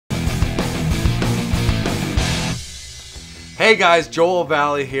Hey guys, Joel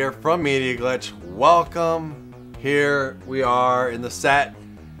Valley here from Media Glitch. Welcome. Here we are in the set,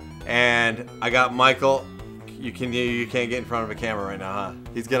 and I got Michael. You can't get in front of a camera right now, huh?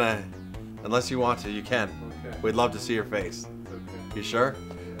 He's gonna, unless you want to, you can. Okay. We'd love to see your face. Okay. You sure?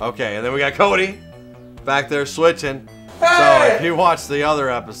 Okay, and then we got Cody back there switching. Hey! So if you watch the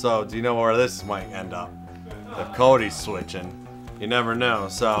other episodes, you know where this might end up. If Cody's switching, you never know.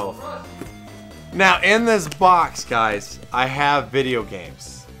 So now in this box, guys, I have video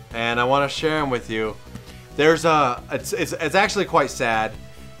games, and I want to share them with you. There's it's actually quite sad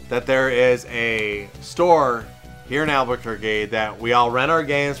that there is a store here in Albuquerque that we all rent our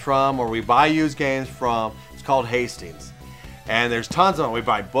games from, or we buy used games from. It's called Hastings, and there's tons of them. We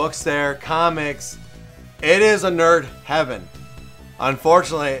buy books there, comics. It is a nerd heaven.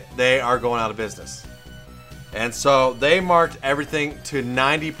 Unfortunately, they are going out of business, and so they marked everything to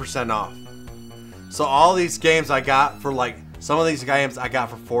 90% off. So all these games I got for, like, some of these games I got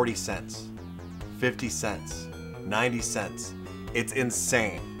for 40 cents, 50 cents, 90 cents. It's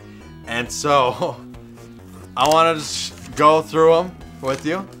insane. And so I want to just go through them with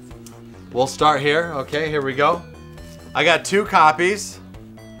you. We'll start here. Okay, here we go. I got 2 copies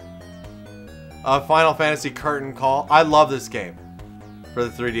of Final Fantasy Curtain Call. I love this game for the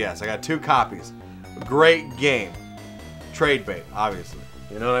 3DS. I got 2 copies. Great game. Trade bait, obviously.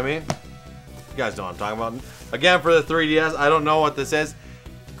 You know what I mean? You guys know what I'm talking about. Again, for the 3DS, I don't know what this is.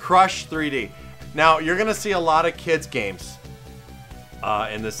 Crush 3D. Now, you're going to see a lot of kids' games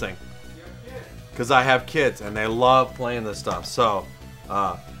in this thing. Because I have kids, and they love playing this stuff. So,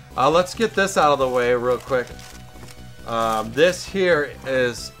 let's get this out of the way real quick. This here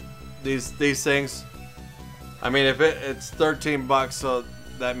is these things. I mean, if it's 13 bucks, so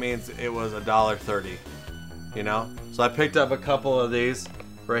that means it was $1.30. You know? So I picked up a couple of these.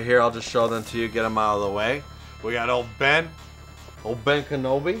 Right here, I'll just show them to you, get them out of the way. We got old Ben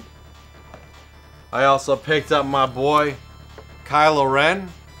Kenobi. I also picked up my boy Kylo Ren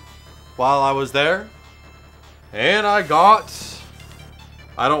while I was there. And I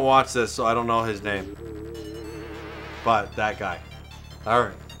don't watch this, so I don't know his name. But that guy.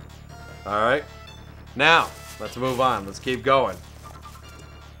 Alright. Alright. Now, let's move on. Let's keep going.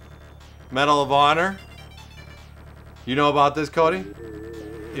 Medal of Honor. You know about this, Cody?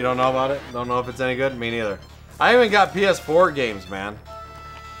 You don't know about it? Don't know if it's any good? Me neither. I even got PS4 games, man.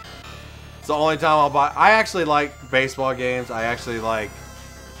 It's the only time I'll buy. I actually like baseball games. I actually like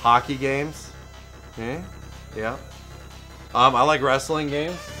hockey games. Yeah. I like wrestling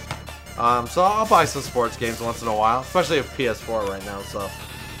games. So I'll buy some sports games once in a while, especially a PS4 right now. So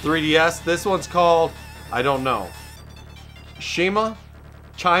 3DS. This one's called, I don't know, Chima,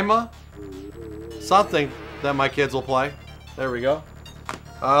 something that my kids will play. There we go.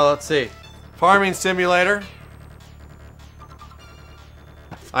 Let's see. Farming Simulator.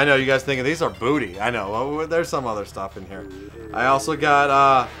 I know you guys thinking these are booty. I know. Well, there's some other stuff in here. I also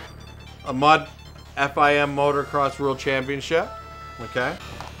got a Mud FIM Motocross World Championship. Okay.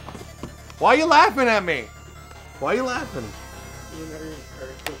 Why are you laughing at me? Why are you laughing?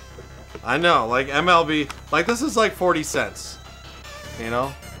 I know. Like MLB. Like this is like 40 cents. You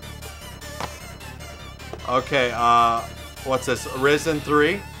know? Okay. What's this? Risen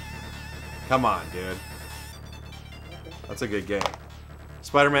 3? Come on, dude. That's a good game.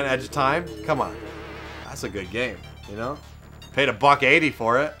 Spider-Man Edge of Time? Come on. That's a good game, you know? Paid $1.80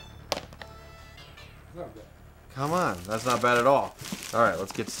 for it. Come on. That's not bad at all. Alright,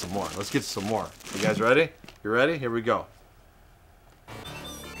 let's get some more. Let's get some more. You guys ready? You ready? Here we go.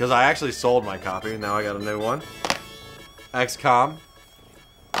 Because I actually sold my copy. Now I got a new one. XCOM.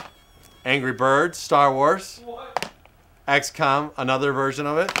 Angry Birds. Star Wars. XCOM, another version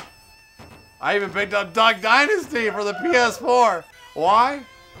of it. I even picked up Duck Dynasty for the PS4. Why?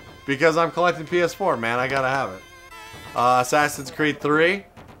 Because I'm collecting PS4, man. I gotta have it. Assassin's Creed 3.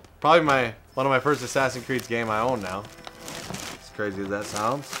 Probably one of my first Assassin's Creed game I own now. As crazy as that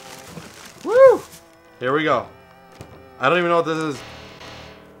sounds. Woo! Here we go. I don't even know what this is.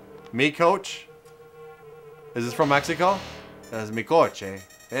 Mi Coach? Is this from Mexico? That's Mi Coche.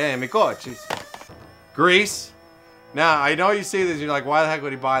 Hey, Mi Coches. Greece. Now, I know you see these and you're like, why the heck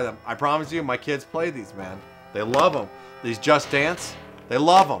would he buy them? I promise you, my kids play these, man. They love them. These Just Dance, they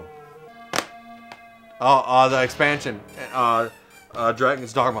love them. Oh, the expansion.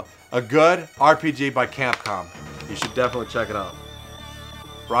 Dragon's Dogma. A good RPG by Capcom. You should definitely check it out.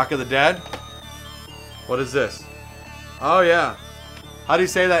 Rock of the Dead. What is this? Oh, yeah. How do you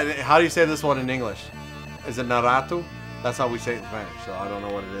say that? How do you say this one in English? Is it Naruto? That's how we say it in Spanish, so I don't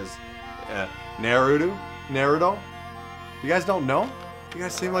know what it is. Naruto? You guys don't know? You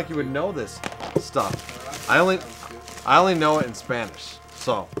guys seem like you would know this stuff. I only know it in Spanish,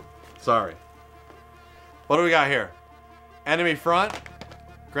 so sorry. What do we got here? Enemy Front,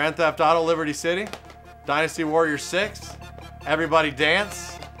 Grand Theft Auto Liberty City, Dynasty Warrior 6, Everybody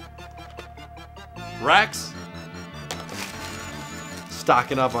Dance, Rex.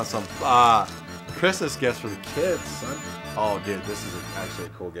 Stocking up on some Christmas gifts for the kids, son. Oh, dude, this is actually a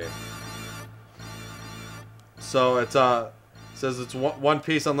cool game. So it's says it's One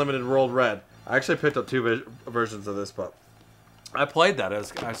Piece Unlimited World Red. I actually picked up 2 versions of this, but I played that. It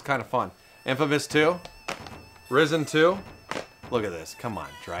was kind of fun. Infamous 2, Risen 2. Look at this. Come on,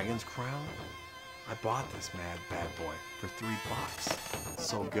 Dragon's Crown. I bought this bad boy for $3. It's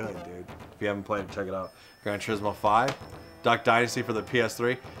so good, dude. If you haven't played it, check it out. Gran Turismo 5, Duck Dynasty for the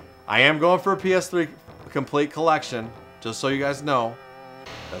PS3. I am going for a PS3 complete collection, just so you guys know.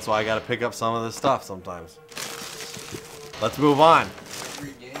 That's why I got to pick up some of this stuff sometimes. Let's move on.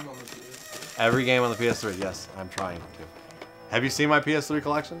 Every game on the PS3, yes, I'm trying to. Have you seen my PS3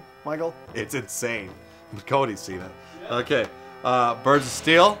 collection, Michael? It's insane. Cody's seen it. Okay, Birds of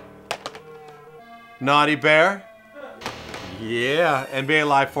Steel, Naughty Bear, yeah, NBA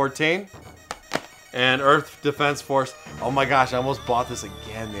Live 14, and Earth Defense Force. Oh my gosh, I almost bought this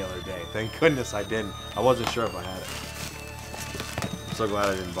again the other day. Thank goodness I didn't. I wasn't sure if I had it. I'm so glad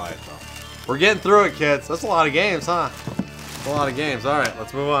I didn't buy it though. We're getting through it, kids. That's a lot of games, huh? That's a lot of games. All right,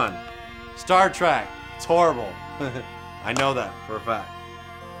 let's move on. Star Trek. It's horrible. I know that for a fact.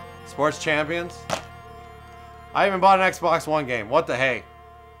 Sports Champions. I even bought an Xbox One game. What the hey?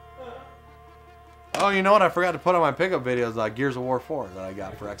 Oh, you know what? I forgot to put on my pickup videos Gears of War 4 that I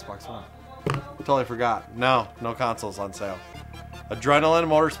got for Xbox One. Totally forgot. No consoles on sale. Adrenaline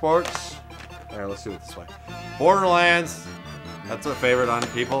Motorsports. All right, let's do it this way. Borderlands. That's a favorite on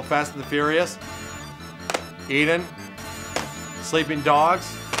people. Fast and the Furious. Eden. Sleeping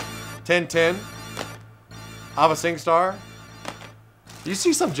Dogs. Tintin. Ava SingStar. You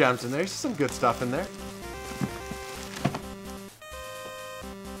see some gems in there. You see some good stuff in there.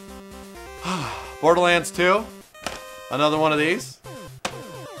 Borderlands 2. Another one of these.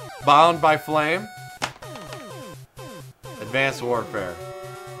 Bound by Flame. Advanced Warfare.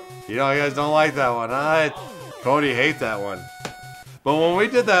 You know, you guys don't like that one. Cody hate that one. But when we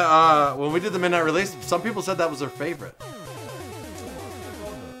did that, when we did the midnight release, some people said that was their favorite.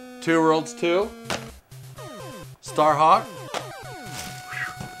 Two Worlds 2. Starhawk.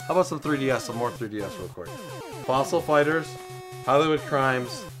 How about some 3DS? Some more 3DS real quick. Fossil Fighters. Hollywood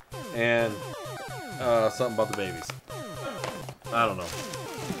Crimes. And something about the babies. I don't know.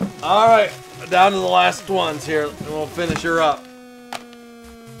 Alright, down to the last ones here, and we'll finish her up.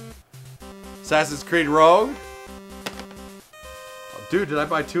 Assassin's Creed Rogue. Oh, dude, did I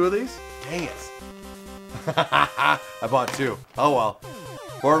buy 2 of these? Dang it. I bought 2. Oh well.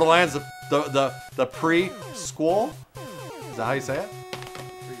 Borderlands, the pre-school? Is that how you say it?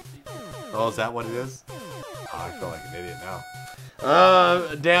 Oh, is that what it is? Oh, I feel like an idiot now.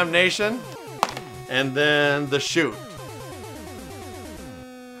 Damnation. And then The Shoot.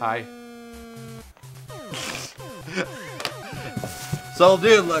 Hi. So,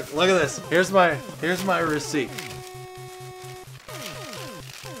 dude, look at this. Here's my receipt.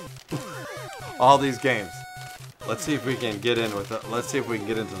 All these games. Let's see if we can get in with it. Let's see if we can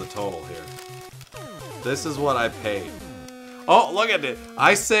get into the total here. This is what I paid. Oh, look at it.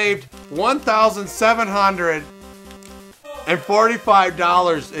 I saved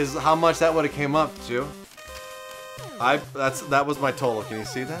 $1,745 is how much that would have came up to. That was my total. Can you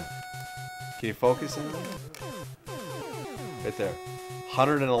see that? Can you focus in there? Right there.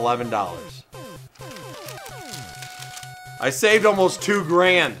 $111. I saved almost $2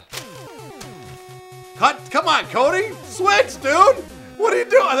 grand. Come on, Cody. Switch, dude. What are you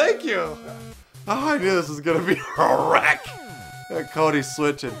doing? Thank you. Oh, I knew this was gonna be a wreck. Cody's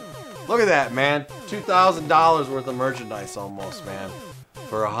switching. Look at that, man. $2,000 worth of merchandise almost, man.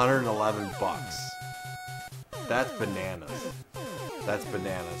 For 111 bucks. That's bananas. That's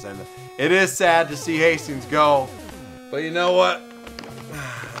bananas. And it is sad to see Hastings go. But you know what?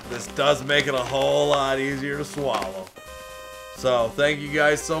 This does make it a whole lot easier to swallow. So, thank you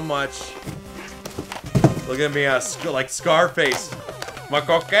guys so much. Look at me like Scarface. My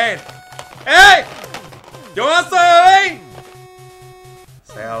cocaine. Hey! You want some?